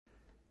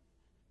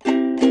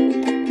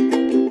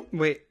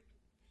Wait.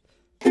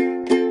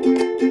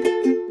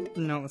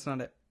 No, that's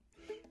not it.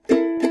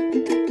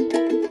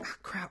 Ah,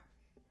 crap.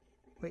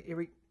 Wait, here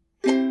we...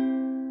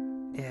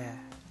 Yeah.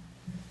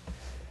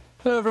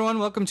 Hello everyone,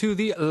 welcome to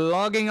the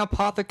Logging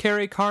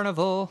Apothecary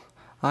Carnival.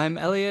 I'm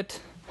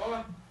Elliot. Hold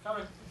on,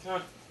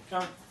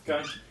 coming.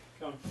 I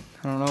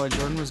don't know what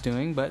Jordan was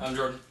doing, but... I'm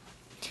Jordan.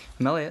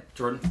 I'm Elliot.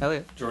 Jordan.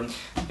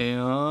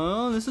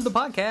 And this is the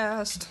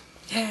podcast.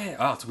 Yeah.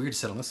 Oh, it's weird to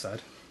sit on this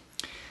side.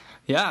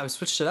 Yeah, I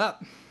switched it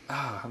up.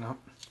 Ah, no.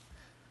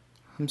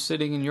 I'm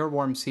sitting in your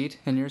warm seat,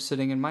 and you're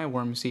sitting in my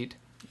warm seat.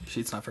 Your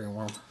sheet's not very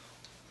warm.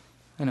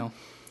 I know.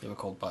 You have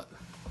a cold butt.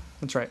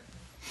 That's right.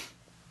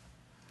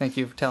 Thank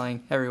you for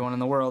telling everyone in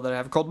the world that I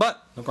have a cold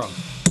butt. No problem.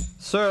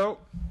 So,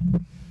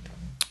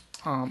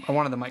 I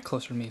wanted the mic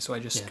closer to me, so I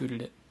just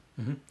scooted it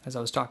as I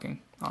was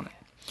talking on it.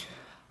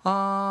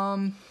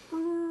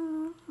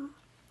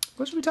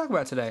 What should we talk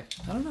about today?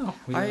 I don't know.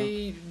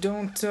 I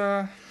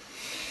don't,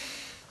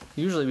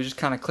 usually we just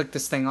kind of click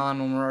this thing on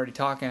when we're already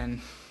talking.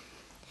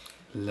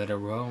 Let it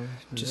roll.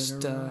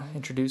 Just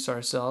introduce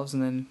ourselves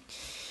and then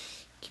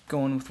keep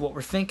going with what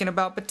we're thinking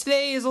about. But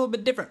today is a little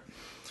bit different.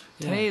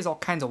 Today is all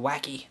kinds of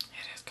wacky.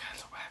 It is kind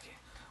of wacky.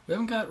 We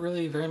haven't got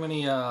really very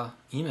many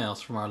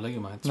emails from our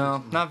Ligomites.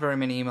 No, not very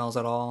many emails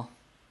at all.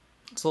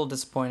 It's a little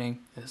disappointing.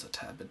 It is a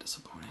tad bit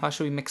disappointing. How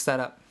should we mix that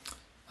up?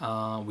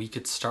 We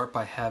could start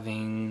by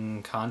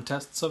having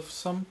contests of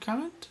some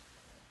kind.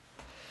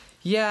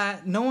 Yeah,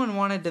 no one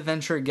wanted to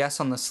venture a guess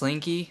on the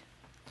Slinky,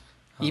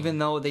 even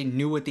though they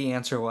knew what the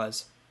answer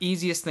was.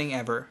 Easiest thing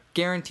ever.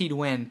 Guaranteed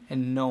win,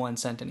 and no one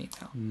sent an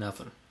email.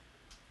 Nothing.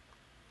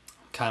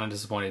 Kind of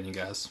disappointed in you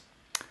guys.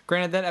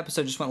 Granted, that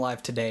episode just went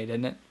live today,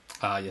 didn't it?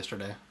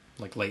 Yesterday.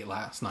 Like late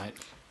last night.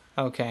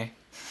 Okay.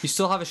 You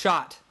still have a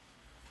shot.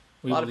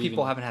 A lot of believe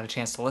people in- haven't had a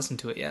chance to listen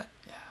to it yet.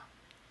 Yeah.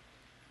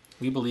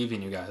 We believe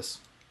in you guys.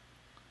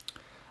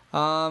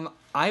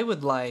 I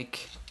would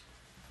like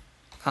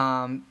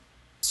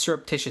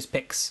surreptitious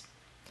picks.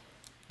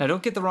 Now,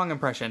 don't get the wrong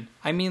impression.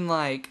 I mean,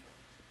 like,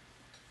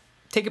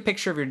 take a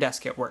picture of your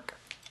desk at work.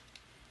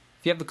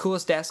 If you have the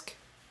coolest desk,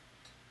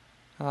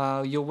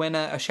 you'll win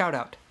a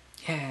shout-out.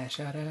 Yeah,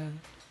 shout out.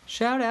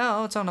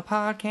 Shout-outs on the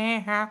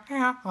podcast.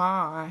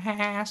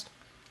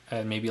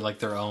 And maybe like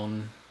their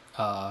own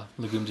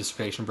Legume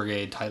Dissipation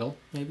Brigade title,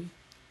 maybe?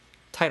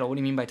 Title, what do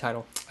you mean by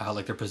title?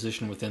 Like their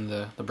position within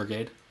the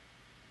brigade.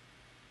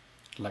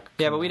 Like,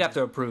 Yeah, but we'd have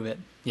to approve it.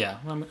 Yeah,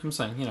 I'm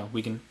saying,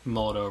 we can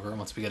mull it over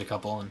once we get a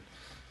couple and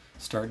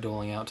start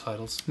doling out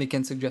titles. We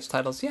can suggest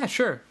titles. Yeah,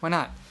 sure. Why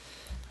not?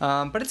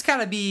 But it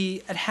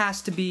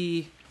has to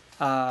be,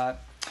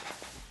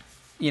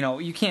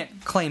 you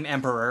can't claim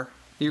emperor.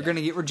 You're going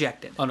to get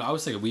rejected. Oh, no, I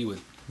was thinking we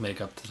would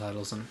make up the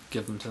titles and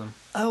give them to them.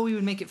 Oh, we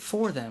would make it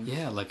for them.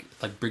 Yeah, like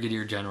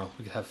Brigadier General.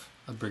 We could have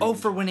a Brigadier Oh,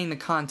 for winning the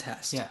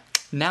contest. Yeah.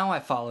 Now I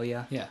follow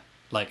you. Yeah.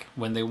 Like,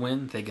 when they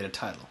win, they get a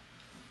title.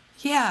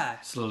 Yeah.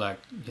 So, like,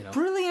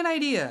 Brilliant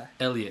idea.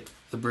 Elliot,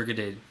 the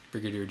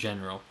Brigadier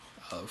General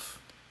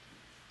of...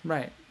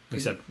 Right.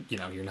 Except,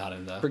 you're not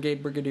in the...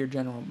 Brigadier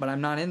General. But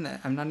I'm not in that.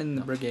 I'm not in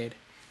the brigade.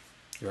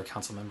 You're a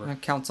council member. I'm a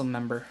council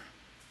member.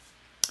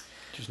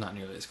 Which is not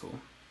nearly as cool.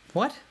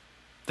 What?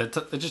 That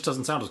just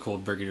doesn't sound as cool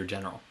as Brigadier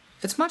General.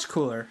 It's much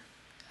cooler.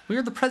 We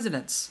are the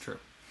presidents. True.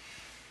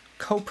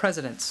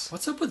 Co-presidents.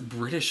 What's up with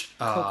British...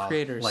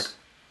 Co-creators. Like,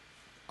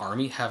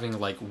 army having,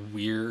 like,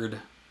 weird...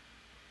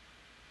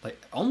 Like,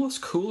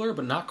 almost cooler,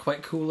 but not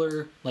quite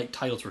cooler, like,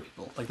 titles for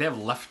people. Like, they have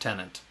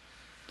lieutenant.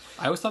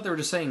 I always thought they were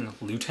just saying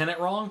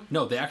lieutenant wrong.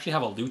 No, they actually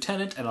have a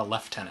lieutenant and a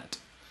lieutenant.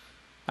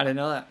 I didn't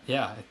know that.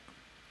 Yeah.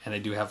 And they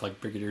do have, like,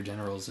 brigadier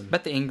generals. And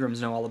Bet the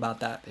Ingrams know all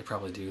about that. they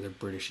probably do. They're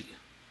Britishy.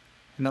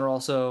 And they're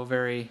also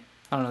very...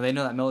 I don't know, they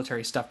know that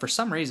military stuff for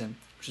some reason.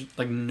 Which is,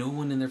 like, no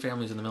one in their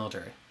family is in the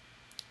military.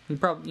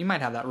 You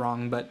might have that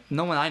wrong, but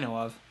no one I know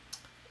of.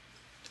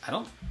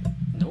 No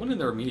one in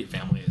their immediate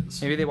family is.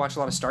 Maybe they watch a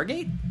lot of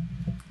Stargate?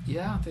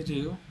 Yeah, they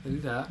do. They do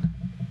that.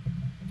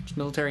 There's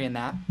military in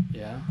that.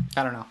 Yeah.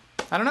 I don't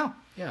know.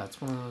 Yeah,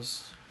 it's one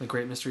of the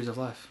great mysteries of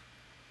life.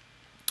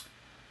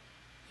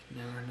 You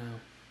never know.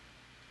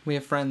 We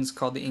have friends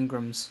called the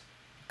Ingrams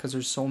because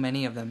there's so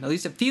many of them. At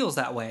least it feels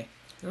that way.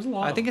 There's a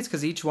lot. I think it's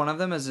because each one of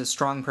them has a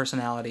strong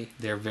personality.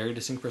 They're very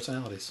distinct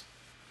personalities.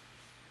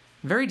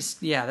 They're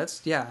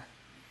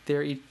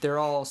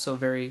all also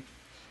very,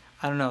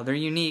 I don't know, they're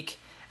unique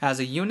as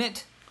a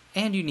unit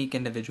and unique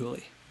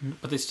individually.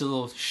 But they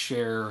still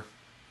share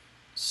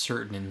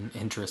certain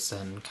interests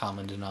and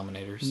common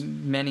denominators.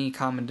 Many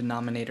common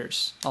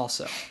denominators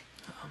also.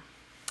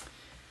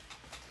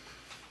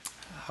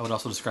 I would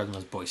also describe them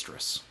as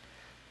boisterous.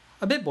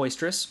 A bit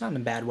boisterous, not in a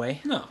bad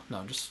way. No,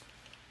 just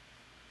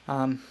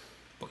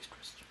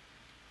boisterous.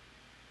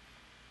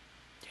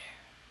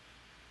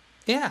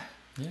 Yeah.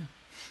 Yeah.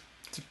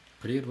 It's a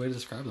pretty good way to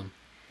describe them,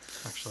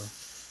 actually.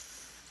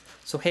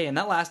 So hey, in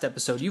that last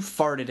episode, you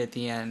farted at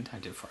the end. I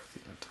did fart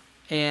at the end.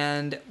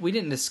 And we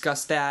didn't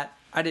discuss that.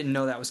 I didn't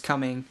know that was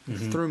coming. It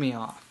threw me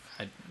off.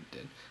 I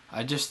did.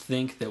 I just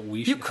think that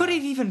we should... You could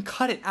have even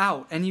cut it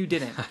out, and you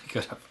didn't. I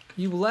could have.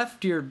 You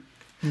left your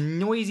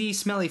noisy,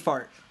 smelly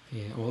fart.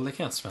 Yeah, well, they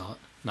can't smell it.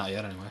 Not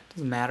yet, anyway.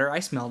 Doesn't matter. I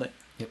smelled it.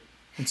 Yep.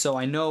 And so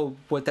I know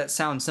what that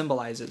sound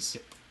symbolizes.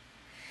 Yep.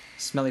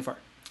 Smelly fart.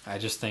 I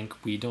just think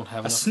we don't have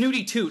A enough.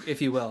 snooty toot,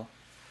 if you will.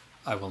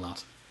 I will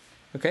not.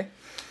 Okay?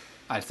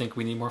 I think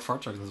we need more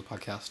fart jokes in this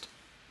podcast.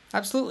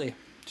 Absolutely.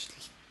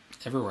 Just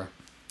everywhere.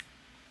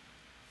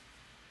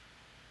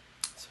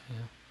 So, yeah.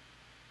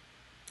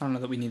 I don't know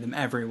that we need them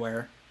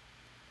everywhere.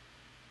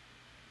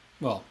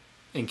 Well,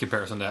 in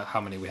comparison to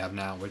how many we have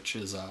now, which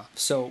is,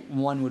 So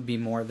one would be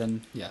more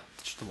than... yeah,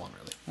 just the one,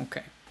 really.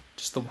 Okay.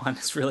 Just the one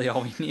is really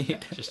all we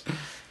need. Just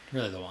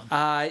really the one.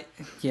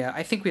 Yeah,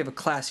 I think we have a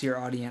classier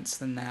audience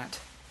than that.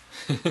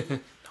 No, we don't.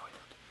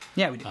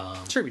 Yeah, we do.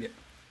 Sure we do.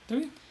 Do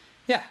we?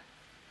 Yeah.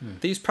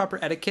 They use proper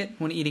etiquette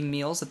when eating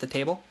meals at the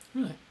table.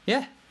 Really?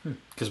 Yeah.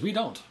 Because we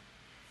don't.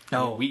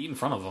 No. I mean, we eat in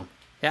front of them.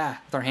 Yeah,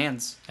 with our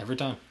hands, Every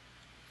time.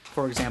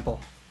 for example.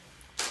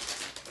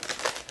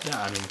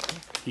 Yeah, I mean,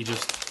 he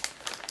just,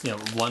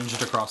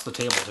 lunged across the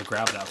table to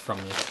grab that from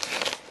you.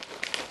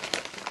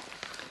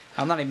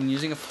 I'm not even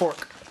using a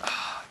fork.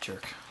 Ah,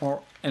 jerk.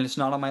 And it's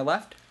not on my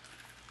left.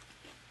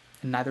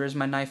 And neither is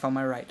my knife on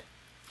my right.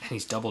 And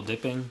he's double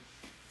dipping.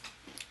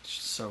 It's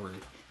just so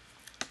rude.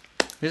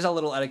 Here's a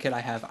little etiquette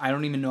I have. I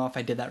don't even know if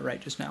I did that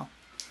right just now.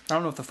 I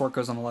don't know if the fork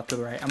goes on the left or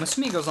the right. I'm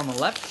assuming it goes on the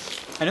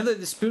left. I know that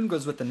the spoon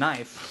goes with the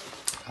knife.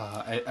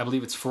 I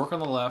believe it's fork on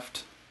the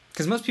left.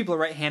 Because most people are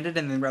right-handed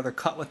and they'd rather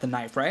cut with the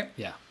knife, right?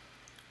 Yeah.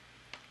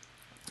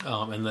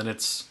 And then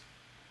it's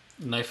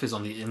knife is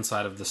on the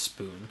inside of the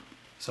spoon.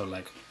 So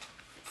like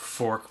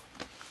fork,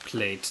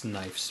 plate,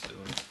 knife, spoon.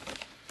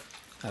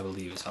 I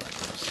believe is how that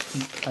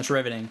goes. That's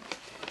riveting.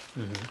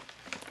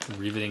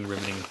 Riveting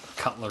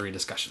cutlery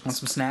discussions. Want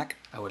some snack?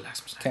 I would like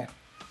some snack. Okay.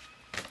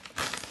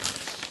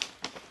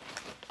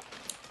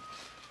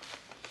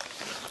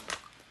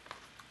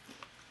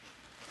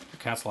 Your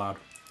cat's loud.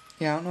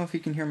 Yeah, I don't know if you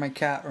can hear my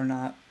cat or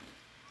not.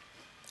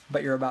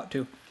 But you're about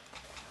to.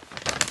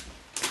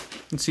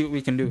 Let's see what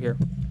we can do here.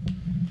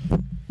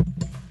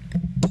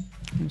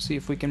 Let's see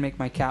if we can make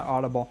my cat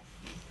audible.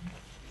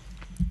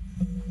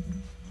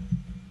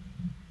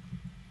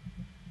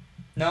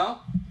 No?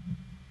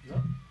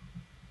 No.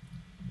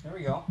 There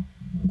we go.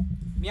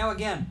 Meow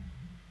again.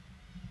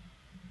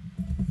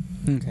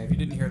 Okay, if you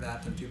didn't hear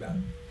that, then too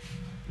bad.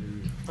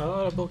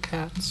 Audible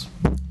cats.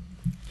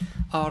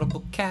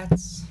 Audible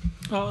cats.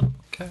 Audible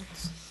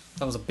cats.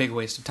 That was a big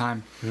waste of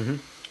time. Mm-hmm.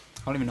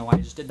 I don't even know why I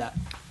just did that.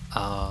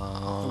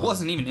 It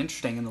wasn't even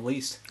interesting in the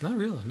least. Not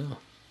really, no.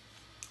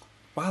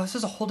 Wow, this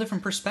is a whole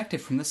different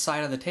perspective from this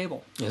side of the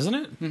table. Isn't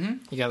it? Mm-hmm.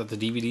 You got the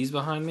DVDs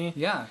behind me?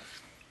 Yeah.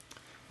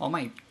 All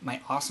my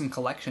awesome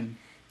collection.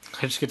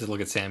 I just get to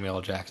look at Samuel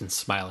L. Jackson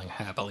smiling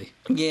happily.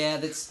 Yeah,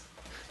 that's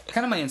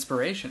kind of my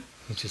inspiration.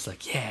 He's just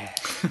like, yeah.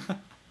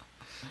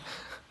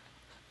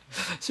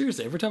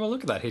 Seriously, every time I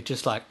look at that, he's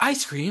just like,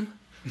 ice cream.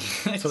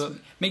 It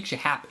makes you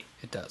happy.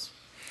 It does.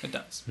 It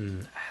does.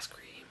 Ice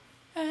cream.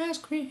 Ice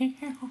cream.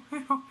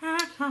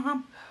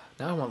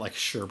 Now I want like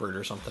sherbet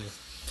or something.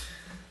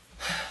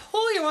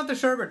 Oh, you want the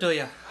sherbet, do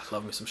you? I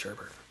love me some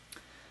sherbet.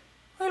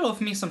 I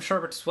love me some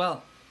sherbet as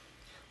well.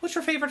 What's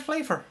your favorite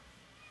flavor?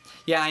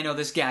 Yeah, I know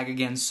this gag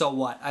again, so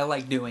what? I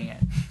like doing it.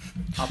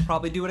 I'll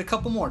probably do it a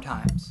couple more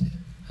times.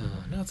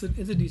 No, it's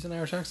a decent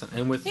Irish accent.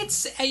 And with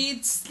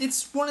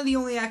It's one of the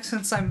only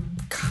accents I'm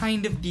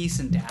kind of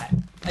decent at.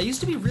 I used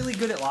to be really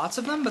good at lots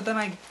of them, but then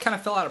I kind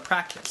of fell out of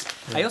practice.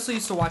 Yeah. I also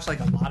used to watch like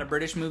a lot of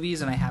British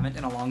movies, and I haven't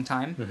in a long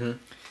time. Mm-hmm.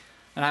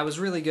 And I was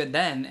really good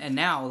then, and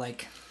now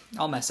like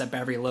I'll mess up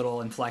every little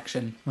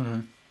inflection.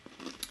 Mm-hmm.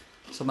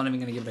 So I'm not even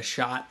gonna give it a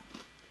shot.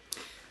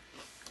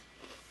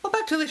 Well,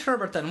 back to the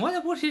sherbet then.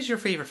 What is your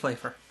favorite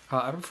flavor?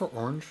 I prefer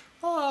orange.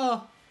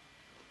 Oh,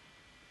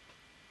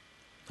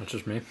 That's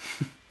just me.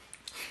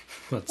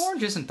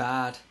 orange isn't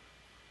bad.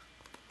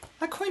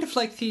 I kind of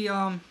like the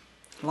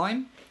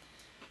lime.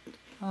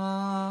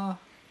 No,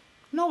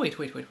 wait.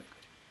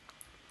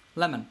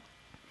 Lemon.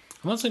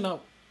 I'm honestly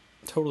not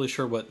totally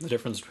sure what the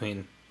difference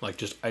between like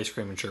just ice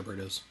cream and sherbet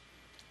is.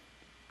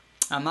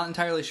 I'm not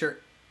entirely sure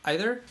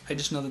either. I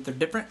just know that they're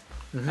different.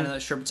 Mm-hmm. I know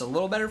that sherbet's a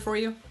little better for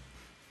you,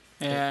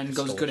 and It's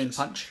goes good in delicious.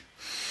 punch.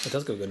 It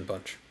does go good in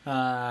punch.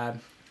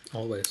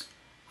 Always.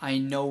 I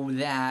know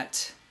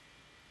that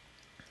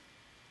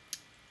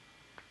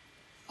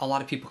a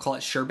lot of people call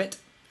it sherbet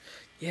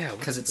Yeah,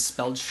 because it's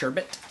spelled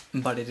sherbet,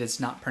 but it is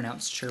not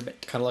pronounced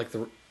sherbet. kind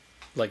of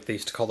like they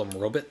used to call them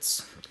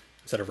robots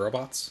instead of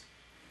robots.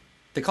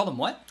 They call them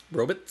what?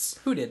 Robots.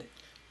 Who did?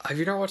 Have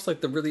you not watched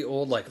like the really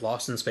old like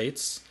Lost in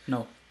Space?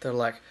 No. They're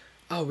like,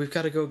 oh, we've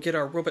got to go get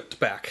our robot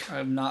back.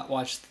 I've not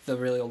watched the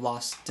really old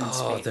Lost in Space.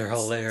 Oh, they're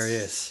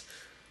hilarious.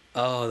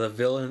 Oh, the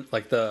villain,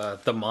 like the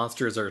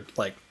monsters are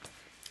like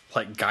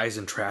guys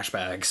in trash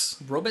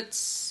bags.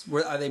 Robots?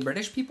 Are they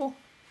British people?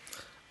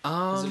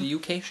 Is it a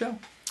UK show?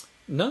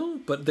 No,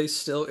 but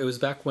it was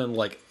back when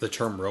like the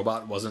term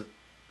robot wasn't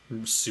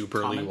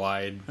superly Common?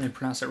 wide. And they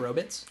pronounce it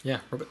robots? Yeah,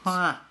 robots.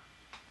 Huh.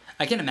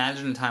 I can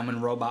imagine a time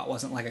when robot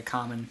wasn't like a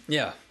common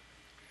Yeah.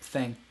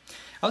 thing.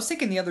 I was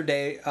thinking the other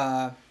day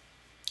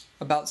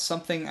about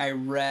something I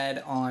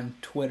read on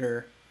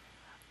Twitter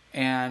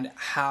and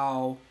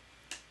how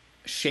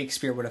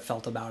Shakespeare would have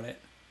felt about it.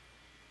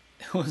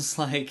 It was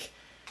like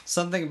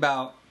something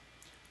about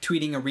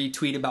tweeting a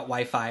retweet about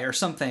Wi-Fi or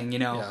something,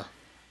 Yeah.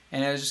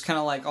 And it was just kind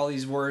of like all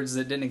these words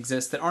that didn't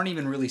exist, that aren't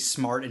even really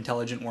smart,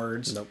 intelligent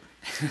words. Nope.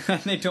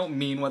 They don't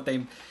mean what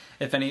they,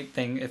 if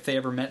anything, if they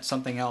ever meant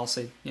something else,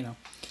 they,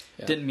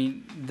 didn't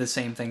mean the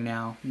same thing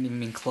now. Didn't even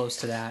mean close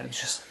to that.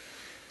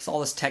 It's all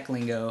this tech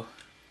lingo.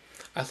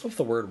 I love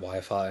the word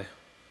Wi-Fi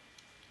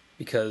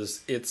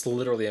because it's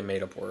literally a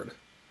made-up word.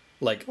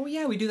 Like, Oh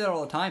yeah, we do that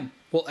all the time.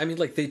 well, I mean,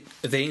 like they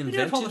We do it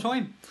invented all the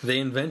time. they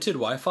invented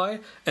Wi-Fi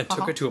and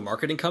took it to a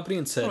marketing company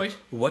and said, Right.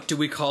 "What do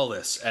we call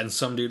this?" And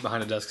some dude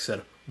behind a desk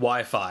said,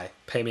 "Wi-Fi.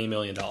 Pay me $1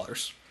 million."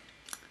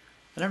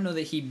 I don't know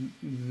that he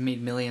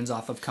made millions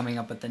off of coming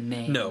up with the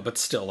name. No, but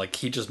still, like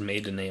he just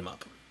made the name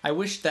up. I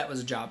wish that was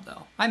a job,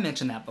 though. I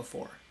mentioned that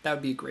before. That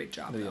would be a great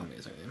job, That'd be though. an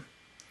amazing name.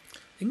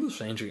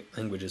 English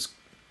language is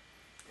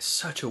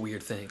such a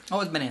weird thing. Oh,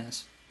 it's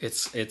bananas.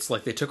 It's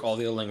like they took all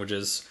the other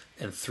languages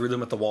and threw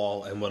them at the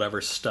wall, and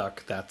whatever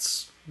stuck,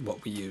 that's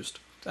what we used.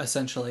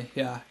 Essentially,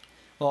 yeah.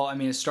 Well, I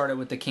mean, it started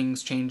with the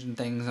kings changing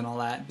things and all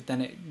that, but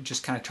then it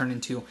just kind of turned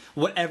into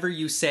whatever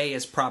you say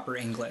is proper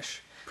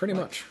English. Pretty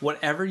much.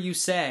 Whatever you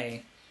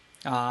say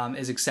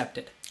is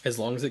accepted. As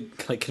long as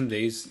it like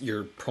conveys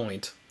your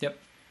point, Yep.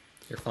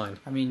 you're fine.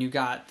 I mean, you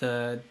got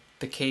the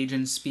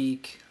Cajun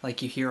speak,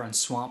 like you hear on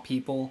Swamp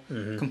People,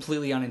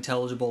 completely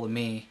unintelligible to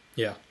me.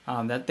 Yeah.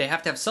 That they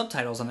have to have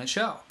subtitles on that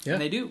show, Yeah.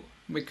 and they do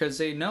because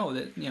they know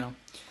that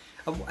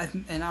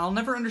And I'll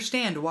never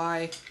understand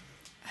why.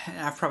 And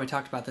I've probably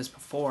talked about this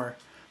before.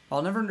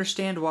 I'll never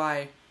understand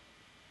why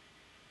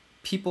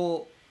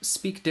people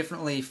speak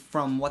differently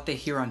from what they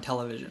hear on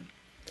television.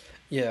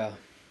 Yeah.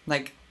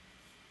 Like,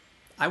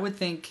 I would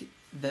think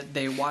that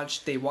they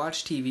watch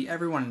TV.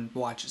 Everyone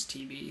watches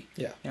TV.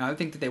 Yeah. I would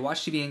think that they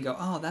watch TV and go,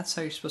 "Oh, that's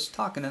how you're supposed to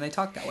talk," and then they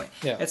talk that way.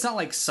 Yeah. It's not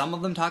like some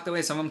of them talk that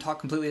way, some of them talk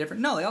completely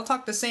different. No, they all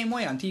talk the same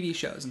way on TV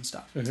shows and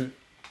stuff. Mm-hmm.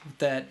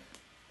 That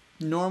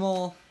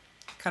normal,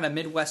 kind of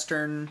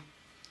Midwestern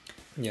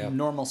Yeah.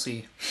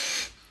 normalcy.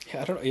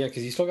 Yeah, I don't know. Yeah,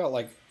 because you still got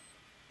like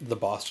the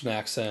Boston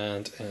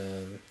accent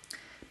and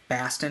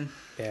Baston.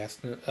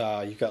 Boston.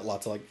 You've got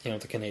lots of like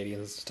the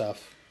Canadian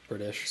stuff,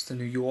 British. There's the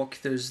New York.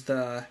 There's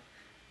the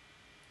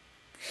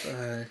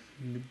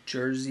New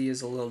Jersey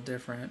is a little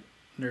different.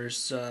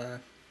 There's the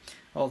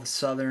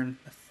Southern,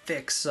 the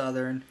thick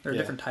Southern. There are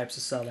Yeah. different types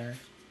of Southern.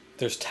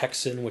 There's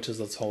Texan, which is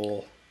this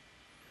whole.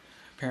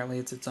 Apparently,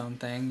 it's its own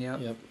thing. Yep.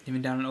 Yep.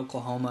 Even down in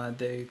Oklahoma,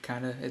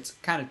 it's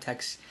kind of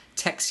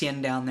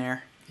Texian down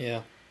there.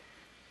 Yeah.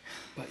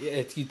 But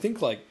yeah, you'd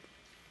think like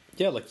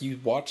you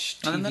watch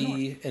And then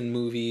TV and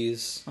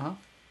movies. Uh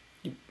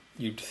huh.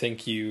 You'd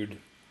think you'd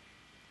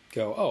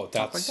go, oh,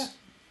 Talk that's. like that.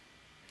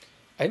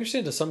 I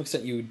understand to some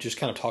extent you just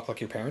kind of talk like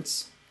your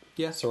parents.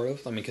 Yeah. Sort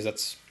of. I mean, because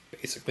that's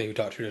basically who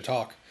taught you to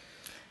talk.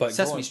 But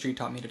Sesame Street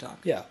taught me to talk.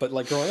 Yeah, but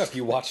like growing up,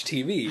 you watch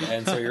TV,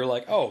 and so you're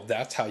like, oh,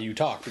 that's how you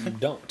talk, but you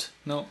don't.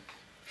 No.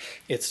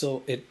 It's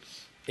still it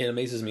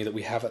amazes me that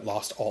we haven't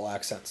lost all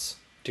accents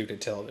due to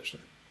television.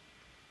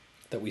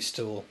 That we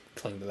still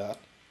cling to that.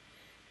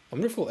 I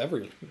wonder if we'll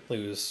ever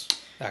lose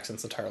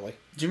accents entirely.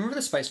 Do you remember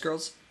the Spice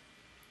Girls?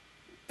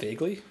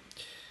 Vaguely.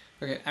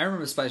 Okay, I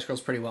remember the Spice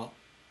Girls pretty well.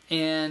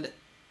 And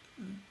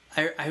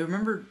I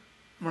remember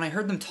when I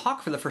heard them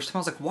talk for the first time, I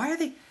was like, why are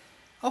they...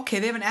 Okay,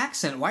 they have an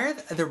accent. Why are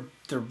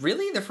they're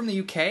really? They're from the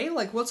UK?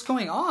 Like, what's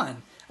going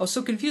on? I was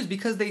so confused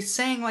because they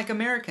sang like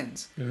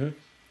Americans. Mm-hmm.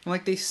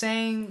 Like, they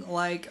sang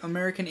like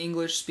American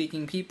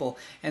English-speaking people.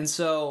 And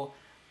so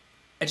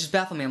it just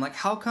baffled me. I'm like,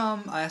 how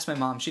come... I asked my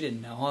mom. She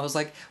didn't know. I was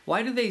like,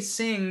 why do they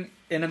sing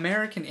in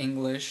American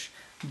English,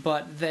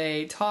 but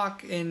they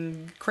talk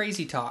in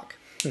crazy talk?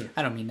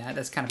 I don't mean that.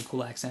 That's kind of a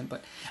cool accent,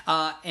 but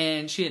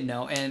and she didn't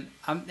know. And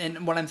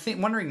what I'm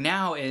wondering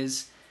now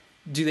is,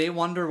 do they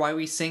wonder why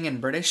we sing in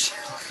British?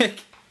 Like,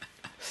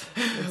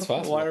 It's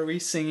possible. why are we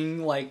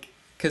singing like?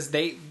 Because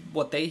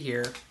what they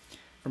hear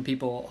from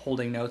people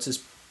holding notes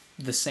is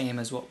the same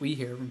as what we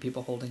hear from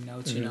people holding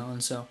notes,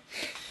 and so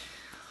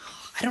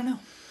I don't know.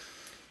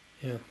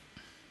 Yeah.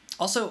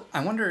 Also,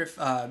 I wonder if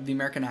the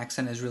American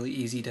accent is really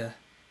easy to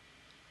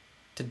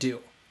do.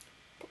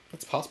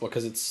 It's possible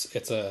because it's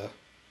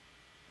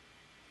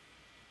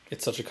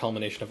such a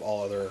culmination of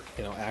all other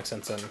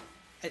accents, and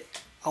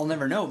I'll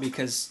never know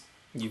because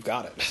you've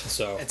got it.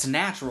 So it's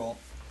natural.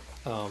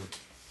 but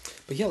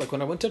yeah, like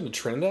when I went down to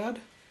Trinidad,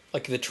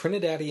 like the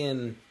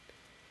Trinidadian,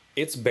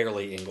 it's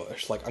barely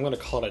English. Like I'm gonna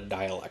call it a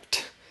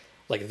dialect.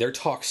 Like their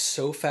talk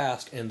so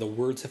fast, and the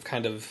words have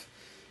kind of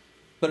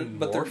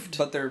morphed.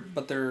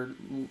 But their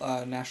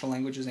national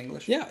language is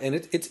English. Yeah, and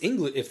it's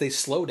English. If they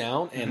slow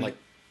down and like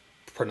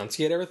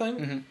pronunciate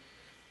everything,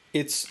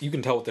 you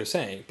can tell what they're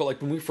saying. But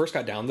like when we first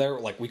got down there,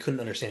 like we couldn't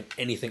understand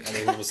anything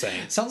anyone was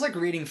saying. Sounds like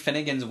reading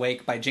Finnegan's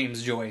Wake by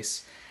James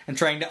Joyce and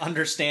trying to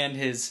understand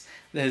his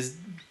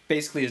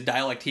basically his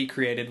dialect he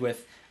created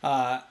with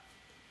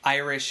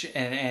Irish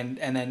and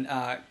then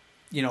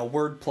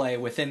wordplay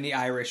within the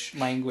Irish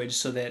language,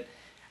 so that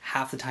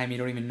half the time you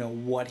don't even know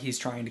what he's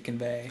trying to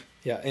convey.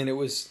 Yeah, and it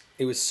was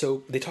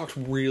so they talked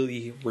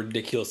really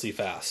ridiculously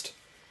fast.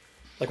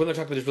 Like when they're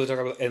talking, they just really talk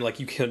about, and like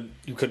you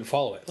couldn't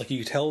follow it. Like you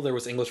could tell there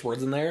was English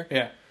words in there.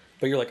 Yeah.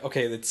 But you're like,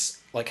 okay, it's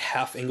like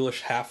half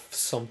English, half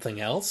something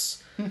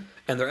else,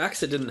 and their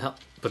accent didn't help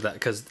with that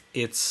because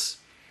it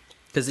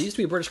used to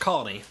be a British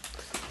colony,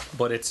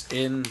 but it's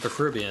in the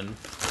Caribbean,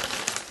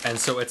 and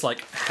so it's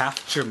like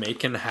half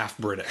Jamaican, half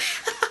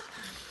British.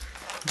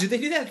 Do they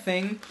do that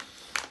thing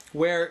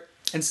where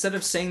instead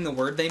of saying the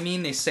word they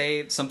mean, they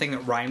say something that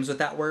rhymes with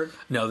that word?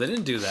 No, they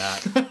didn't do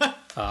that.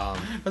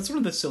 That's one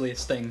of the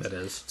silliest things. That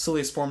is.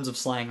 Silliest forms of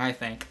slang, I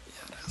think.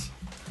 Yeah, it is.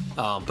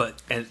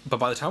 But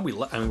by the time we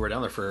left, I mean, we were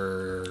down there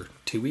for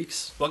 2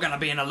 weeks. We're gonna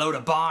be in a load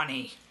of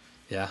Bonnie.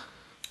 Yeah.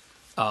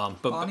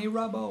 But Bonnie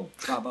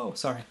Rubbo.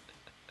 Sorry.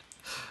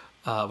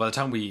 by the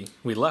time we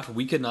left,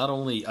 we could not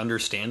only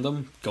understand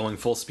them going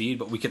full speed,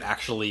 but we could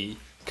actually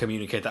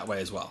communicate that way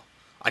as well.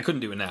 I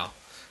couldn't do it now,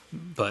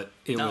 but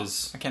I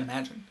can't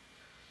imagine.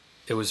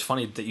 It was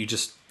funny that you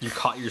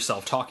caught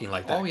yourself talking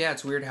like that. Oh yeah,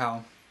 it's weird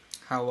how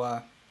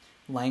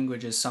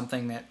language is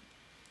something that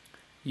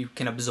you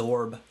can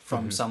absorb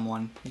from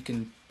someone. You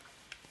can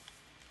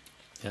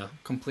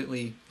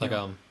completely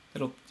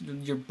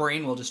your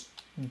brain will just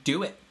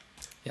do it.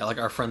 Yeah, like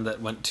our friend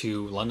that went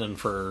to London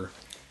for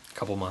a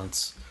couple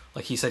months,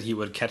 like he said he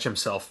would catch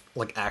himself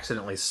like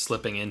accidentally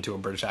slipping into a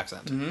British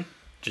accent,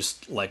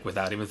 just like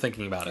without even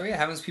thinking about it. Oh yeah, it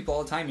happens to people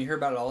all the time. You hear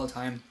about it all the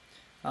time.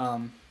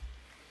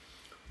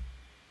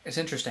 It's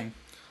interesting.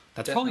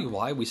 That's probably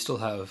why we still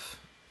have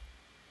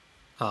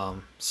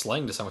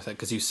slang to some extent,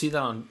 because you see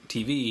that on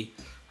TV,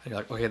 and you're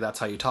like, okay, that's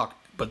how you talk.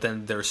 But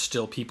then there's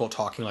still people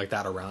talking like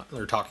that around,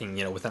 or talking,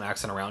 with an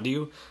accent around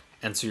you,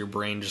 and so your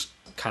brain just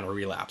kind of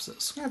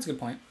relapses. Yeah, that's a good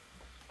point.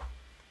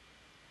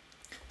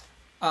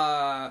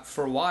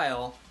 For a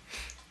while,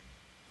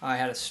 I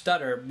had a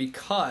stutter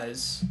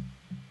because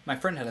my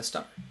friend had a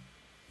stutter.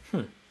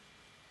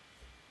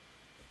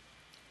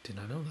 Did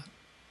not know that.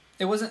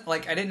 It wasn't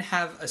like I didn't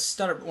have a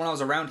stutter, but when I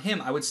was around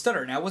him, I would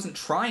stutter, and I wasn't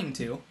trying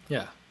to.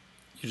 Yeah.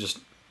 You just,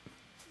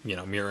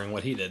 mirroring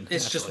what he did.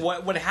 It's just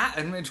what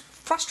happened. It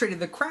frustrated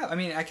the crap. I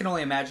mean, I can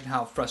only imagine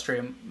how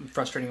frustrating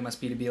it must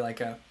be to be like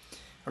a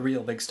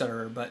real big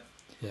stutterer, but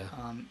yeah.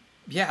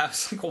 I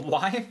was like,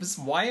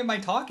 why am I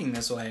talking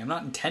this way? I'm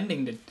not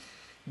intending to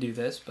do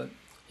this, but...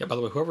 Yeah, by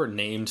the way, whoever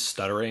named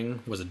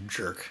stuttering was a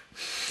jerk.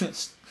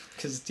 Because,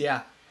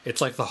 yeah.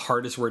 It's like the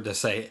hardest word to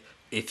say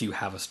if you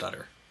have a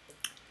stutter.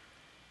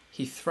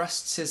 He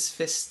thrusts his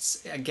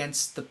fists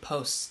against the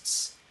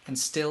posts and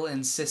still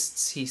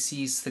insists he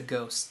sees the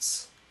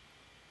ghosts.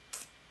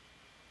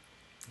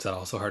 Is that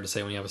also hard to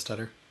say when you have a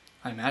stutter?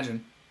 I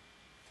imagine.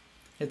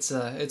 It's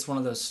one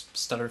of those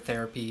stutter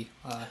therapy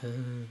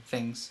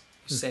things.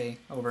 You say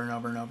over and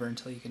over and over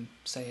until you can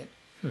say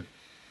it.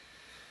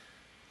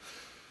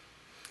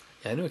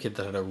 Yeah, I knew a kid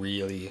that had a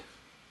really,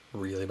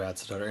 really bad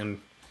stutter, and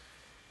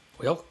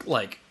we all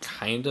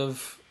kind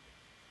of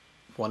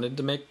wanted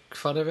to make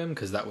fun of him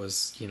because that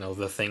was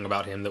the thing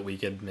about him that we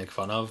could make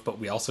fun of, but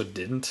we also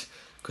didn't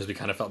because we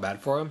kind of felt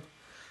bad for him.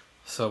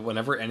 So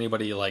whenever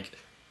anybody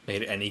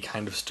made any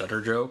kind of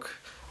stutter joke,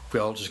 we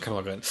all just kind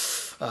of went,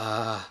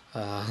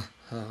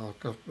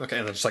 okay,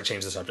 and then just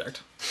change the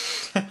subject.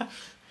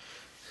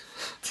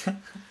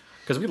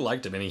 Because we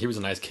liked him. I mean, he was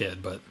a nice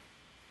kid, but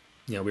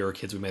we were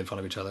kids. We made fun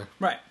of each other.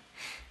 Right.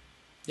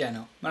 Yeah,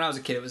 no. When I was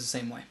a kid, it was the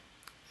same way.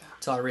 Yeah.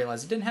 Until I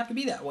realized it didn't have to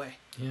be that way.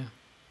 Yeah.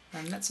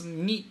 I met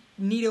some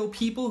neato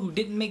people who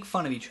didn't make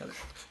fun of each other.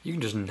 You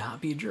can just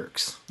not be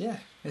jerks. Yeah,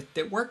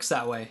 it works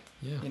that way.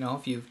 Yeah.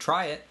 If you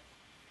try it.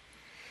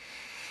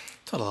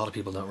 That's what a lot of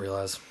people don't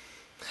realize.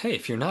 Hey,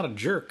 if you're not a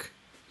jerk,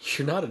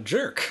 you're not a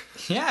jerk.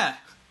 Yeah.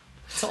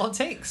 That's all it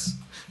takes.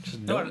 You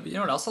know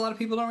what else a lot of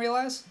people don't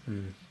realize?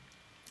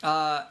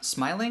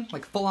 Smiling,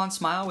 full on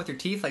smile with your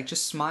teeth,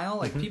 just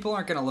smile. People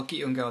aren't gonna look at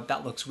you and go,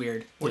 "That looks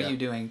weird. What are you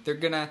doing?" They're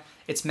gonna.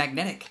 It's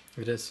magnetic.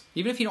 It is.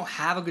 Even if you don't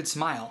have a good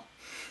smile.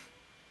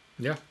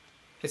 Yeah.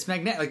 It's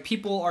magnetic.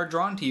 People are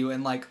drawn to you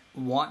and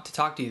want to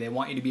talk to you. They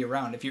want you to be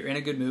around. If you're in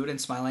a good mood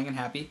and smiling and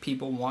happy,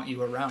 people want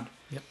you around.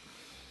 Yep.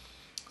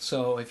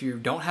 So if you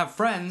don't have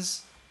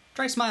friends,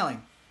 try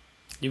smiling.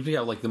 Even if you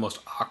have the most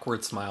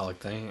awkward smile,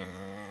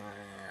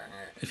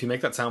 if you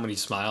make that sound when you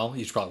smile,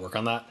 you should probably work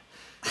on that.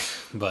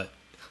 But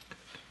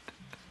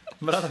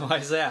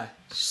otherwise, yeah,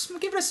 just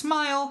give it a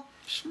smile.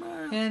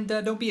 Smile. And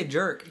don't be a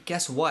jerk.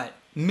 Guess what?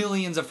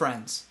 Millions of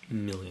friends.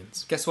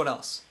 Millions. Guess what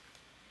else?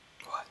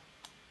 What?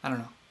 I don't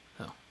know.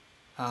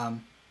 Oh.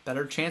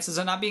 Better chances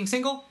of not being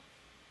single?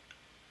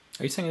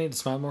 Are you saying I need to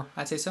smile more?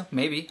 I'd say so.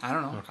 Maybe. I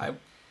don't know. Okay. I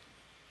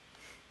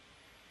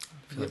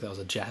feel like that was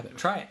a jab at me.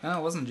 Try it. No,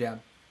 it wasn't a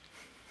jab.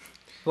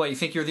 What, you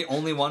think you're the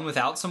only one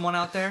without someone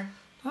out there?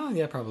 Oh,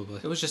 yeah,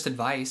 probably. It was just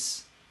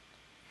advice.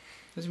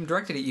 It was even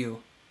directed at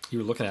you. You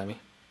were looking at me.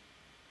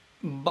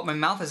 But my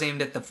mouth is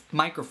aimed at the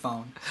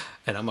microphone.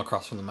 And I'm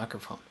across from the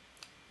microphone.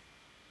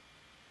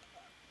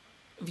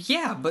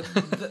 Yeah, but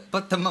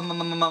the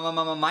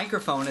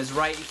microphone is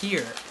right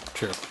here.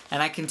 True.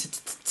 And I can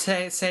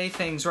say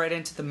things right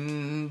into the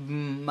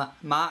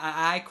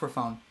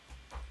microphone.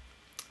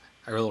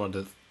 I really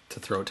wanted to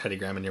throw a Teddy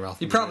Graham in your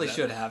mouth. You probably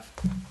should have.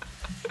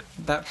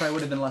 That probably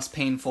would have been less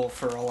painful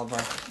for all of our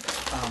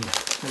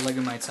the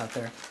Legomites out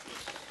there.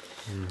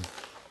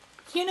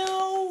 You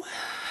know,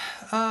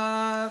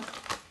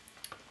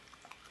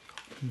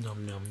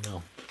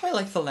 No. I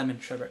like the lemon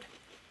sherbet.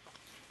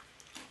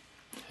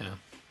 Yeah.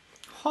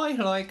 I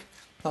like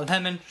the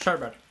lemon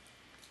sherbet.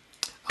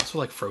 I also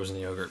like frozen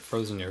yogurt.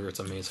 Frozen yogurt's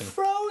amazing.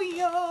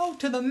 Froyo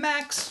to the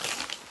max.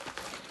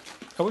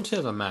 I wouldn't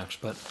say the max,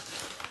 but...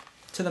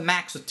 To the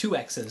max with 2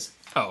 X's.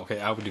 Oh, okay,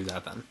 I would do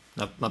that then.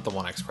 Not the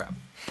 1X crap.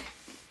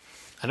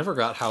 I never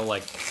got how,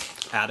 like,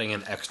 adding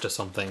an X to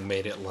something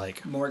made it,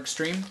 like... More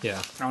extreme?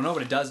 Yeah. I don't know,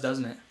 but it does,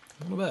 doesn't it?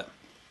 A little bit.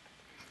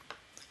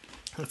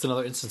 That's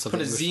another instance of...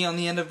 Put a Z on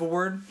the end of a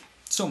word.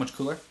 So much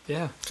cooler.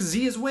 Yeah. Because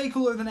Z is way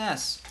cooler than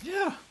S.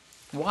 Yeah.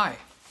 Why?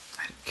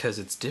 Because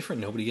it's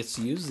different. Nobody gets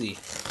to use Z.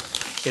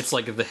 It's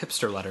like the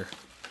hipster letter.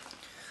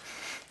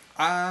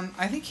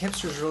 I think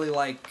hipsters really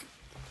like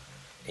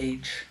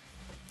H.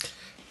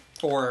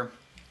 Or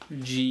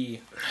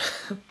G.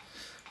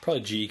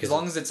 Probably G. As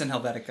long as it's in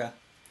Helvetica.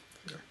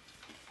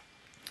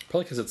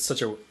 Probably because it's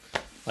such a...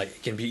 Like,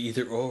 it can be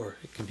either or.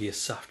 It can be a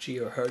soft G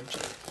or a hard G.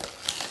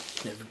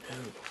 Never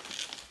know.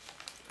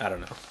 I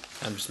don't know.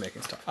 I'm just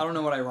making stuff. I don't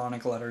know what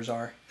ironic letters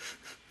are.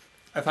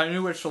 If I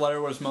knew which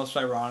letter was most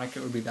ironic,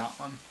 it would be that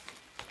one.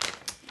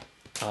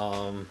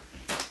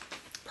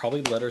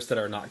 Probably letters that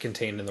are not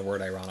contained in the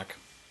word ironic.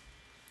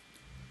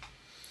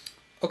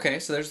 Okay,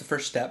 so there's the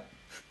first step.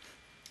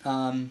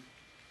 I'm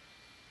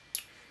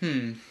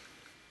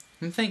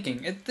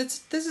thinking.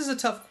 This is a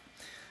tough...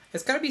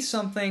 It's got to be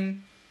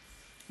something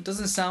that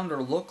doesn't sound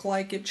or look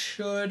like it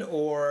should,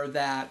 or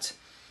that...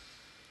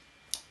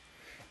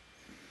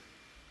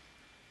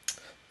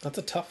 That's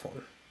a tough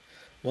one.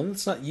 One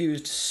that's not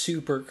used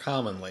super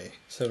commonly.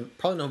 So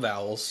probably no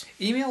vowels.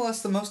 Email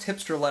us the most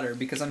hipster letter,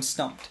 because I'm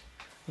stumped.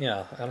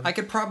 Yeah. I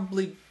could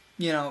probably,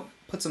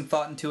 put some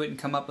thought into it and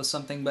come up with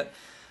something, but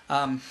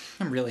I'm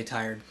really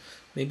tired.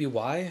 Maybe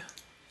Y?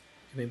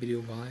 Maybe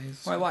do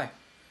Y's? Why?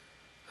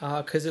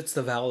 Because it's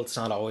the vowel. It's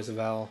not always a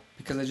vowel.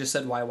 Because I just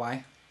said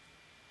why?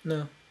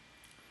 No.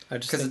 I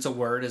just Because it's a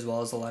word as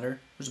well as a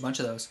letter. There's a bunch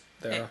of those.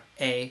 There are.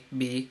 A,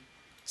 B,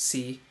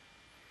 C.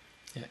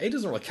 Yeah, A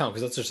doesn't really count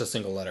because that's just a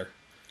single letter.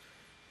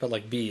 But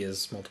like B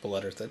is multiple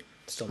letters that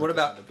still. What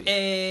about B?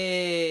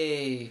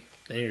 A?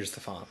 Then you're just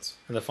the fonts,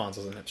 and the fonts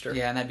isn't hipster.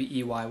 Yeah, and that'd be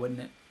EY,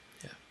 wouldn't it?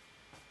 Yeah.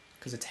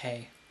 Because it's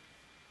hay.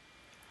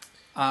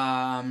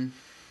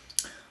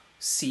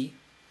 C.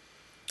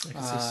 I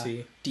can see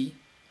C. D.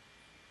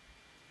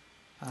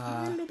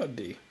 I don't know about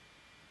D.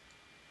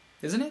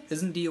 Isn't it?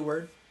 Isn't D a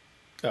word?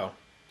 Oh,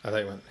 I thought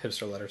you meant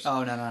hipster letters.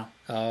 Oh,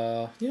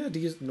 no. Yeah,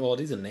 D is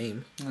D's a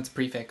name. That's a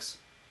prefix.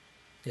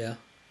 Yeah.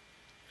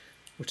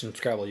 Which in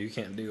Scrabble you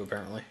can't do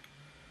apparently.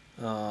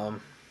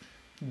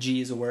 G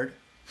is a word.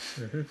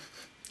 Mm-hmm.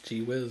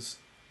 Gee whiz.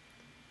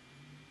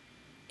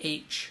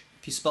 H.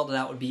 If you spelled it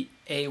out, it would be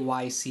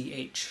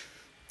AYCH.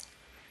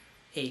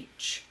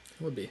 H.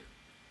 It would be.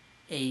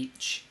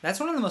 H. That's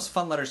one of the most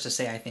fun letters to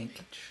say, I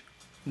think.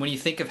 When you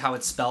think of how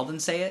it's spelled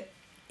and say it,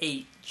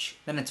 H.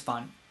 Then it's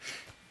fun.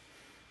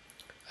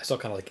 I still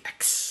kind of like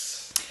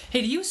X.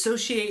 Hey, do you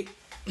associate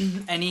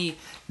any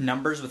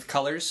numbers with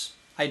colors?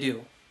 I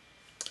do.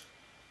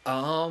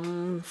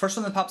 First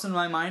one that pops into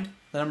my mind,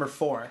 the number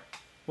 4.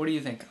 What do you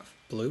think of?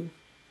 Blue?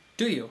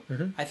 Do you?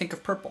 Mm-hmm. I think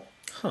of purple.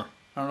 Huh.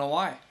 I don't know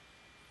why.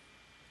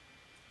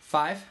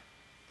 5?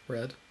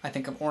 Red? I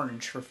think of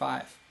orange for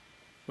 5.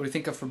 What do you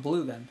think of for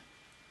blue then?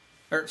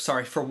 Or,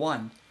 sorry, for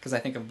 1, because I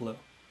think of blue.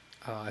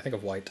 I think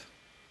of white.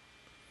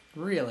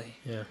 Really?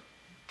 Yeah.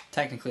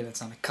 Technically,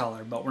 that's not a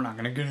color, but we're not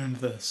going to get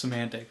into the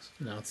semantics.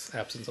 No, it's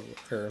absence of,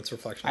 or it's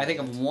reflection. I think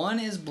of 1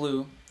 as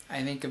blue.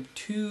 I think of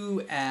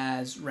 2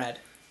 as red.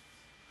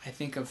 I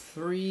think of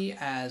 3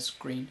 as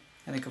green.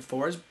 I think of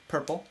 4 as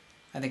purple.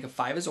 I think of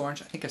 5 as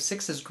orange. I think of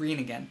 6 as green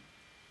again.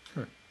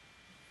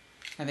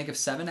 I think of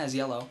 7 as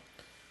yellow.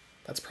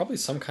 That's probably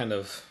some kind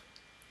of...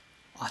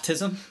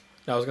 Autism?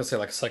 No, I was going to say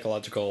like a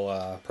psychological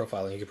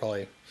profiling. You could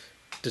probably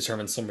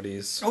determine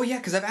somebody's... Oh yeah,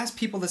 because I've asked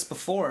people this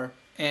before,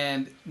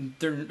 and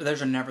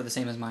theirs are never the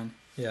same as mine.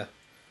 Yeah.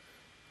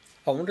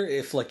 I wonder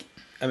if like...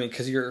 I mean,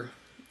 because you're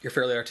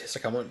fairly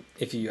artistic. I wonder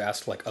if you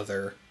asked like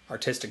other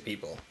artistic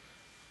people,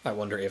 I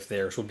wonder if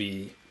theirs would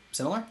be...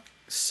 Similar?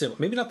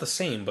 Maybe not the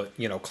same, but,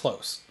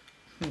 close.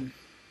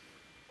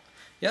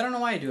 Yeah, I don't know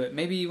why I do it.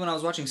 Maybe when I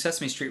was watching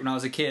Sesame Street when I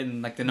was a kid,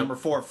 and like the number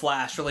 4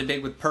 flashed really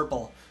big with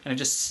purple, and it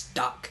just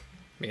stuck.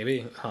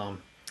 Maybe. I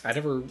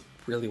never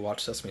really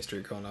watched Sesame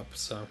Street growing up,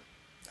 so...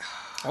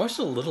 I watched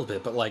it a little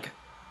bit, but like,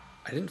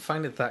 I didn't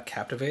find it that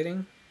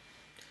captivating.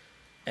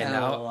 And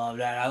I love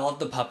that. I love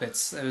the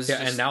puppets. It was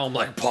and now I'm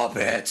like,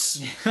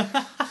 puppets!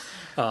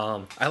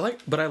 I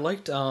liked the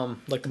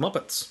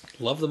Muppets.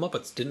 Love the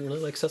Muppets. Didn't really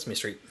like Sesame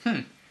Street.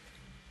 I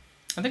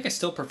think I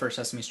still prefer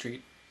Sesame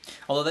Street.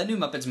 Although that new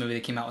Muppets movie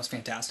that came out was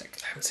fantastic.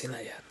 I haven't seen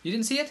that yet. You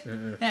didn't see it?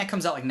 Mm-mm. Yeah, it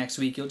comes out like next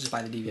week. You'll just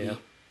buy the DVD. Yeah.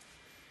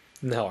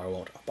 No, I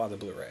won't. I'll buy the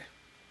Blu-ray.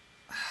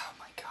 Oh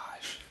my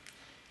gosh.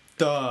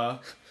 Duh.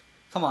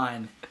 Come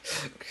on.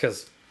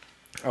 Because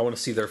I want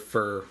to see their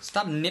fur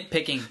Stop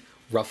nitpicking.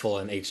 ruffle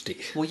in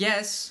HD. Well,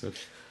 yes.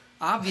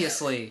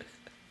 Obviously.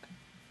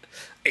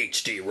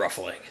 HD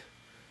ruffling.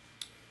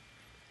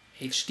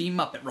 HD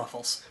Muppet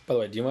Ruffles. By the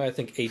way, do you know why I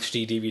think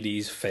HD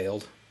DVDs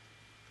failed?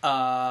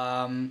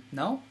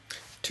 No?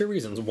 2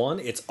 reasons. One,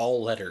 it's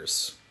all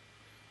letters.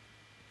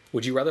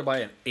 Would you rather buy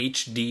an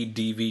HD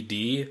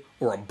DVD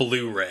or a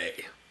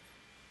Blu-ray?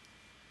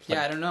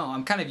 Yeah, I don't know.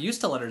 I'm kind of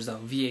used to letters, though.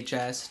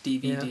 VHS,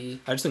 DVD.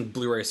 I just think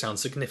Blu-ray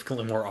sounds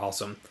significantly more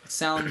awesome. It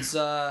sounds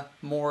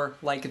more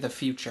like the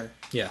future.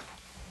 Yeah.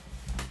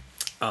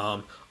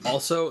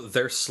 Also,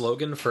 their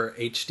slogan for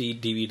HD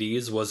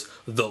DVDs was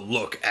the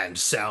look and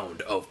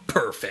sound of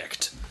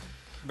perfect.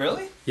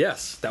 Really?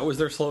 Yes, that was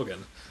their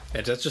slogan.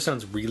 And that just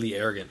sounds really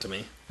arrogant to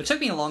me. It took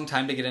me a long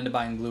time to get into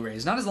buying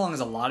Blu-rays. Not as long as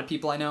a lot of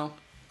people I know,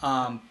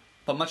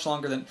 but much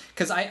longer than...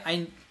 Because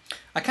I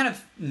kind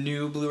of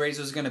knew Blu-rays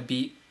was going to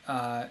beat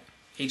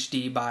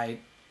HD by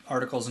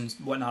articles and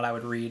whatnot I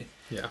would read.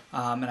 Yeah.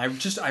 And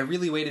I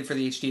really waited for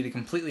the HD to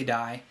completely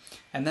die.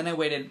 And then I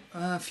waited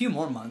a few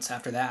more months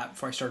after that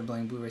before I started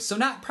buying Blu-rays. So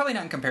probably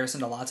not in comparison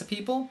to lots of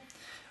people,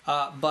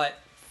 but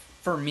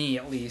for me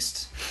at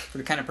least, for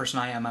the kind of person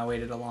I am, I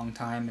waited a long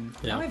time.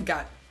 And now I've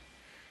got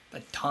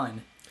a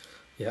ton.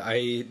 Yeah,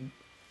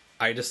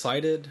 I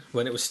decided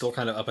when it was still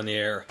kind of up in the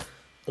air,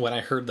 when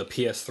I heard the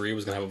PS3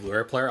 was going to have a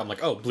Blu-ray player, I'm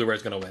like, oh,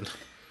 Blu-ray's going to win.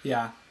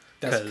 Yeah,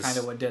 that's kind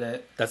of what did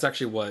it. That's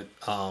actually what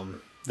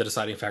the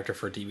deciding factor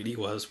for DVD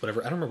was.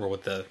 Whatever, I don't remember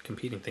what the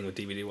competing thing with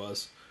DVD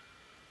was.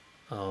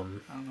 I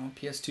don't know.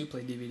 PS2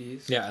 played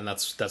DVDs. Yeah, and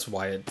that's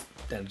why it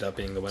ended up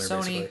being the winner. Sony,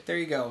 basically. there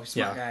you go,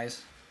 smart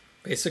guys.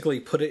 Basically,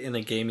 put it in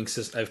a gaming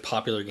system, a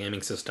popular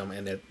gaming system,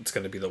 and it's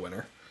going to be the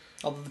winner.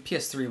 Although the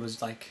PS3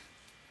 was like,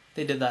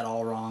 they did that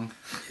all wrong.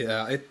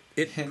 Yeah,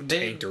 it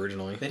tanked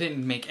originally. They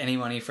didn't make any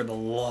money for the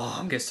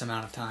longest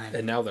amount of time.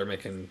 And now they're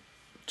making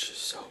just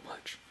so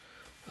much.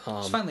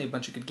 There's finally a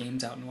bunch of good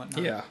games out and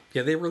whatnot.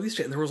 Yeah, they released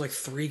it, and there was like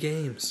 3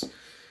 games.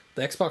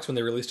 The Xbox, when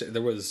they released it,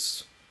 there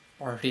was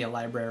already a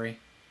library.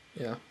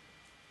 Yeah.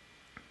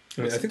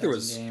 I mean, I think there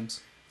was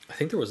games. I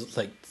think there was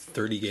like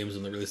 30 games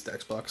when they released the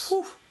Xbox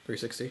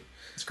 360.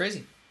 It's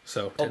crazy.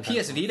 So well,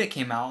 PS Vita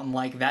came out, and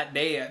like that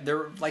day, there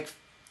were like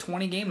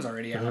 20 games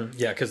already out. Mm-hmm.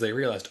 Yeah, because they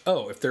realized,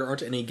 if there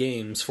aren't any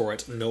games for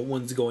it, no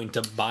one's going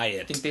to buy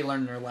it. I think they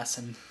learned their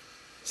lesson.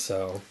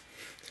 So,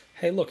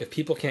 hey, look, if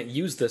people can't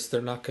use this,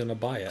 they're not going to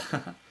buy it.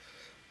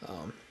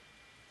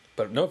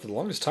 But no, for the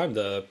longest time,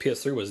 the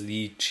PS3 was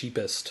the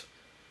cheapest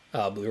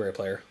Blu-ray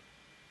player.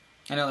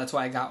 I know, that's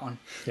why I got one.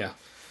 Yeah.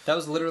 That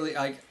was literally,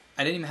 like,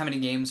 I didn't even have any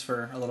games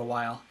for a little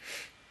while.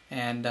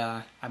 And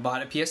I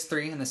bought a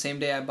PS3, and the same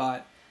day I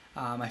bought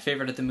my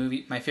favorite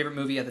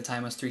movie at the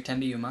time was 3:10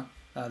 to Yuma,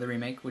 the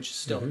remake, which is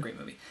still a great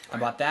movie. I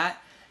bought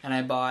that, and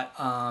I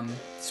bought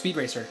Speed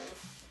Racer.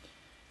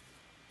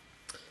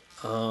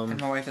 And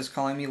my wife is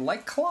calling me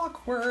like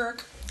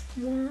clockwork.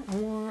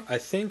 I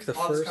think the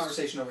I'll have first this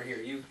conversation over here.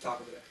 You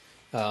talk over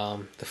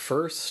there. The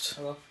first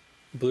Hello?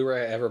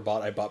 Blu-ray I ever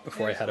bought, I bought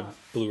before I had a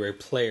Blu-ray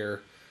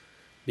player,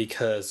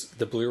 because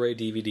the Blu-ray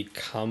DVD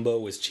combo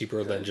was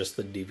cheaper than just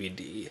the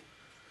DVD,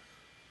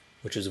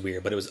 which is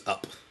weird, but it was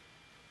up.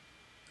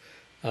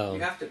 You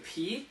have to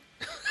pee?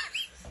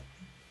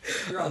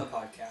 You're on the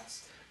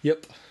podcast.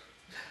 Yep.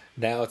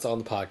 Now it's on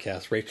the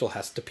podcast. Rachel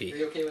has to pee. Are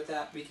you okay with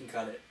that? We can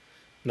cut it.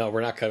 No, we're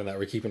not cutting that.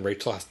 We're keeping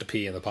Rachel has to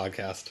pee in the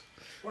podcast.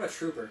 What a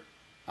trooper.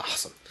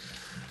 Awesome.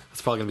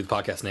 That's probably going to be the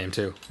podcast name,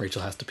 too.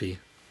 Rachel has to pee.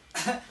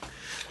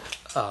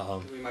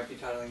 We might be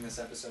titling this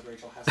episode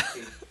Rachel Has to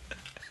Pee.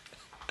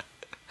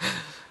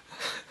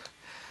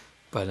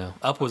 But no,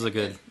 Up was a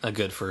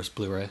good first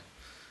Blu-ray.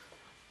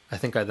 I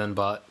think I then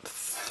bought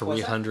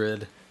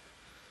 300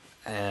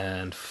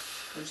 and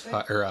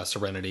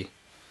Serenity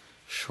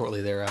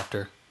shortly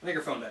thereafter. I think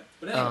her phone died.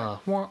 But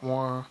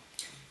anyway.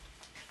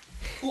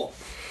 Cool.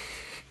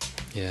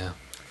 Yeah.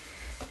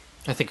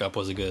 I think Up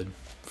was a good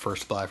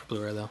first buy for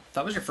Blu-ray, though.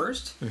 That was your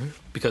first? Mm-hmm.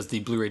 Because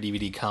the Blu-ray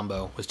DVD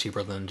combo was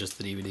cheaper than just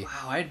the DVD.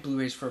 Wow, I had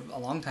Blu-rays for a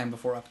long time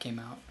before Up came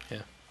out.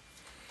 Yeah.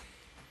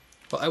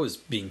 Well, I was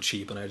being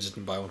cheap, and I just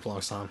didn't buy one for a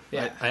long time.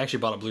 Yeah. I actually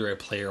bought a Blu-ray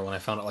player when I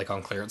found it like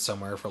on clearance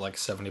somewhere for like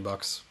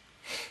 $70,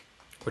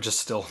 which is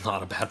still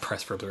not a bad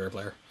price for a Blu-ray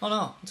player. Oh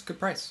no, it's a good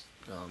price.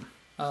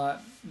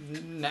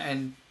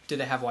 And did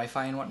it have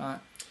Wi-Fi and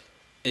whatnot?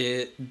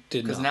 It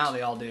did not. Because now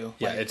they all do.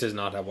 Yeah, it does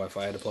not have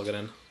Wi-Fi. I had to plug it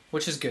in.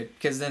 Which is good,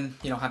 because then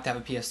you don't have to have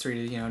a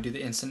PS3 to, do the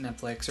instant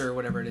Netflix or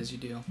whatever it is you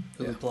do.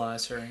 Hulu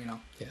Plus or,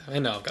 Yeah, I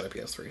know I've got a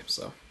PS3,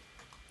 so.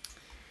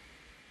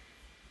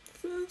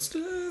 Fun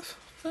stuff.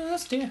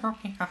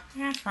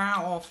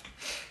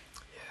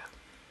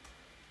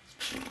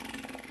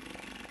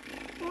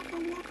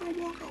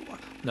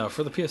 No,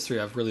 for the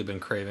PS3, I've really been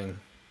craving.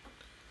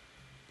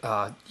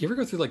 You ever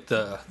go through like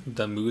the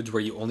moods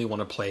where you only want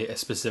to play a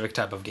specific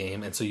type of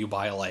game, and so you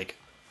buy like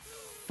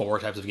 4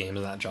 types of games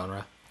in that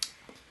genre?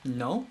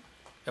 No.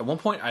 At one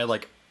point, I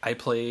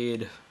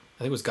played, I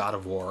think it was God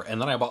of War, and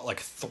then I bought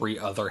like 3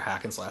 other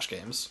hack and slash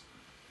games.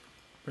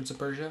 Prince of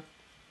Persia?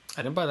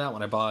 I didn't buy that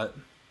one. I bought.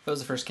 That was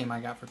the first game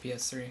I got for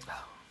PS3.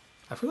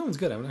 I've heard that one's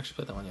good. I haven't actually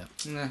played that one yet.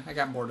 Nah, I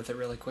got bored with it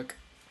really quick.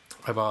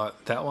 I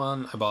bought that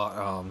one. I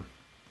bought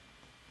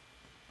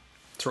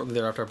shortly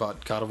thereafter I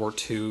bought God of War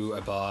 2. I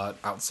bought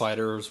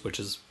Outsiders, which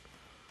is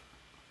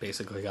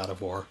basically God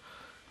of War.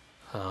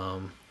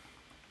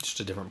 Just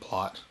a different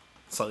plot,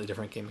 slightly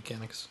different game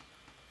mechanics.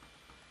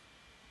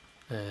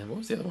 And what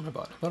was the other one I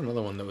bought? I bought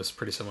another one that was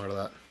pretty similar to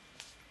that.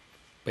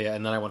 But yeah,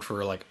 and then I went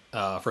for like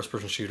first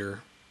person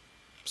shooter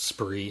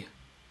spree.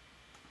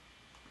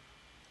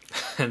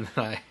 And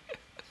then I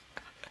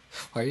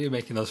why are you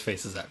making those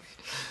faces at me?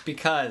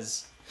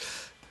 Because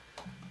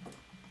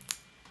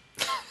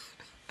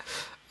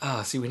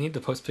See, we need to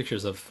post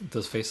pictures of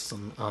those faces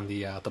on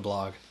the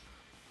blog.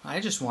 I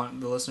just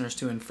want the listeners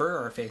to infer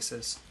our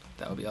faces.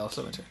 That would be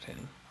also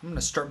entertaining. I'm going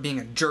to start being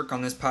a jerk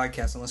on this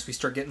podcast unless we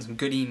start getting some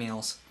good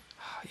emails.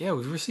 Yeah,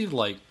 we've received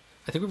I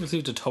think we've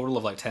received a total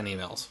of 10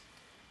 emails.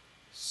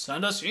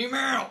 Send us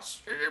emails!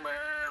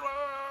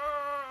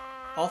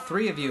 All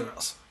 3 of you.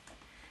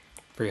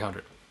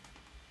 300.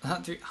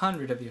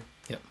 300 of you.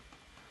 Yep.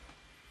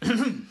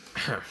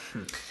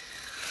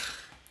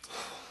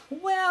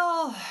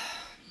 Well,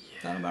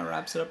 that about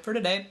wraps it up for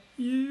today.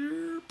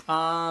 Yep.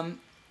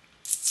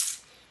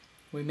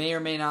 We may or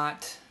may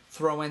not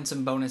throw in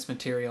some bonus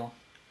material.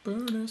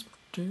 Bonus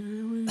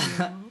material.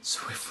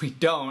 So if we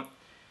don't,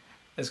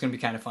 it's going to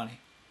be kind of funny.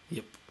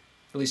 Yep.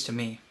 At least to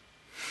me.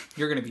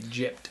 You're going to be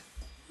gypped.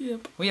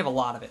 Yep. We have a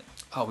lot of it.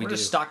 Oh, We're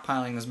just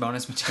stockpiling this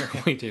bonus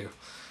material. We do.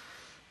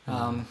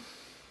 In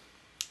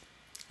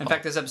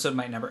fact, this episode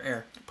might never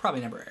air. Probably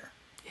never air.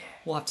 Yeah.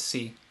 We'll have to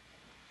see.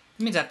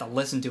 It means I have to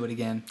listen to it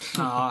again.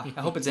 I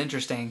hope it's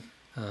interesting.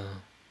 Yeah.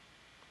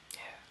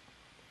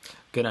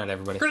 Good night,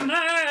 everybody. Good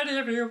night,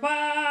 everyone!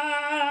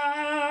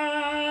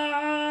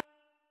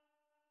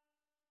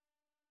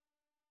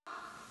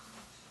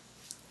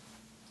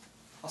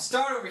 I'll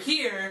start over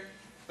here,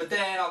 but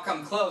then I'll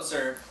come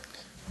closer.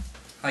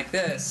 Like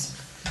this.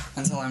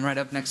 Until I'm right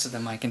up next to the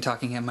mic and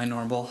talking at my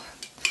normal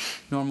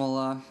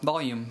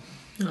volume.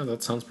 Yeah,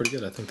 that sounds pretty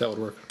good. I think that would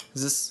work.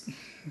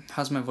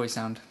 How's my voice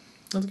sound?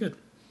 That's good.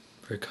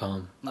 Very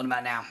calm. What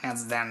about now?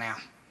 How's it sound now?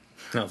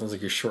 No, it sounds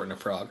like you're shorting a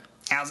frog.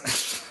 How's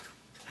it?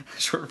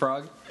 Short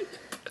frog?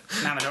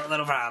 I'm a short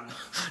little frog.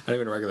 Not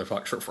even a regular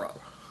frog, short frog.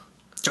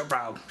 Short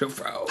frog. Short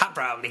frog. Hot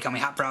frog. They call me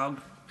Hot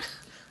Frog.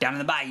 Down in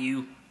the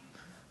bayou.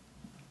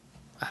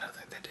 I don't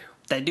think they do.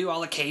 They do. All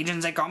the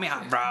Cajuns, they call me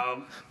Hot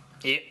Frog.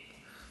 Yep.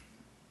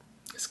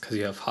 It's because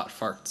you have hot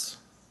farts.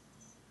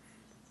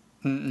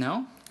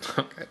 No?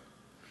 Okay.